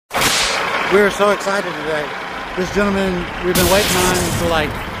We are so excited today. This gentleman, we've been waiting on for like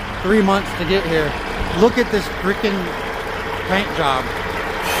 3 months to get here. Look at this freaking paint job.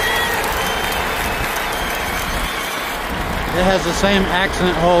 It has the same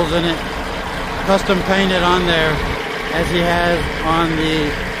accent holes in it, custom painted on there as he has on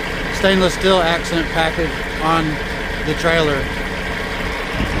the stainless steel accent package on the trailer.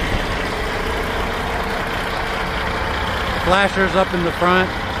 Flashers up in the front.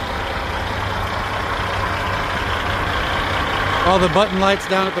 All the button lights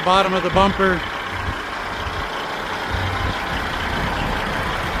down at the bottom of the bumper.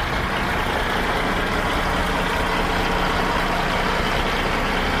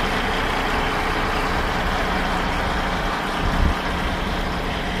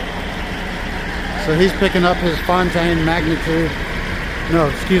 So he's picking up his Fontaine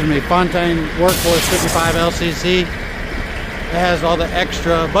Fontaine Workhorse 55 LCC. It has all the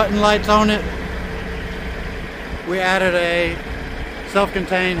extra button lights on it. We added a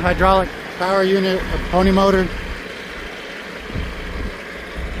self-contained hydraulic power unit, a pony motor.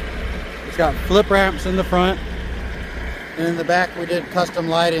 It's got flip ramps in the front, and in the back we did custom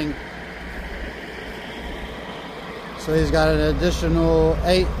lighting. So he's got an additional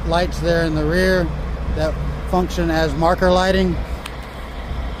 8 lights there in the rear that function as marker lighting.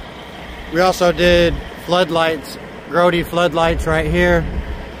 We also did floodlights, Grody floodlights right here.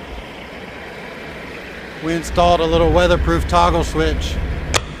 We installed a little weatherproof toggle switch.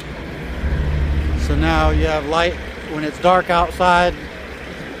 So now you have light when it's dark outside.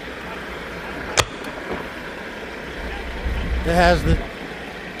 It has the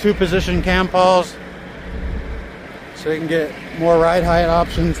 2-position cam pause, so you can get more ride height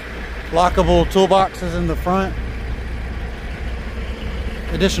options. Lockable toolboxes in the front.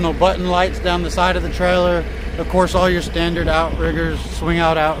 Additional button lights down the side of the trailer. Of course, all your standard outriggers, swing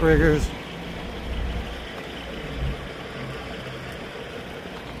out outriggers.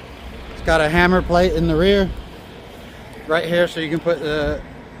 It's got a hammer plate in the rear right here, so you can put the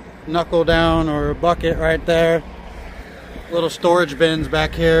knuckle down or a bucket right there. Little storage bins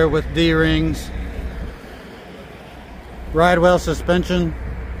back here with D-rings. Ride well suspension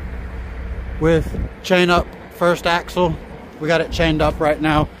with chain up first axle. We got it chained up right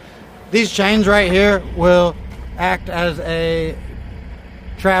now. These chains right here will act as a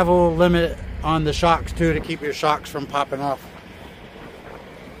travel limit on the shocks too, to keep your shocks from popping off.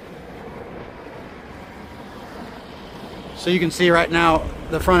 So you can see right now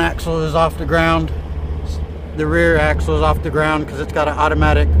the front axle is off the ground. The rear axle is off the ground because it's got an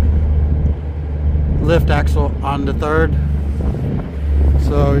automatic lift axle on the third.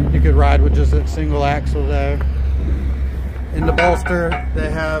 So you could ride with just a single axle there. In the bolster,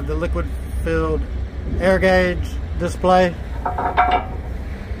 they have the liquid filled air gauge display.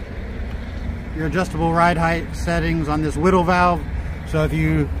 Your adjustable ride height settings on this whittle valve. So if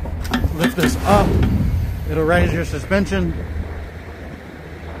you lift this up, it'll raise your suspension.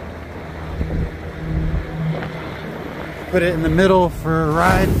 Put it in the middle for a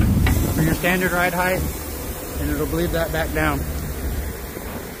ride, for your standard ride height, and it'll bleed that back down.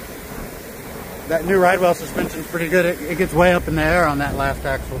 That new ride well suspension is pretty good. It gets way up in the air on that last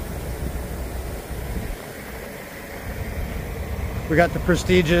axle. We got the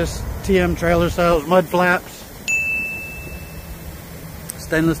prestigious TM trailer sails mud flaps.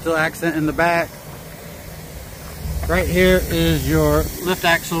 Stainless steel accent in the back. Right here is your lift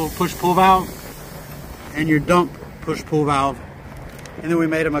axle push-pull valve and your dump push-pull valve. And then we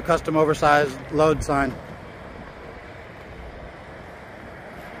made them a custom oversized load sign.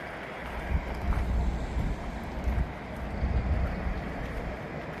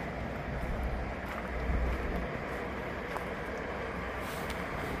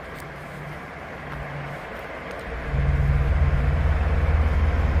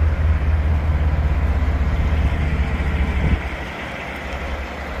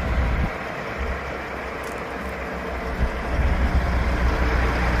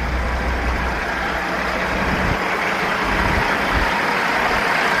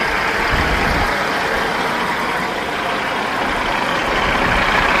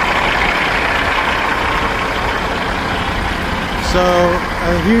 So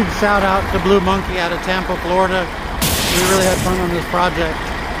a huge shout out to Blue Monkey out of Tampa, Florida. We really had fun on this project,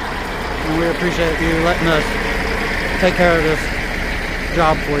 and we appreciate you letting us take care of this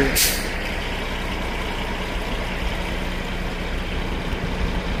job for you.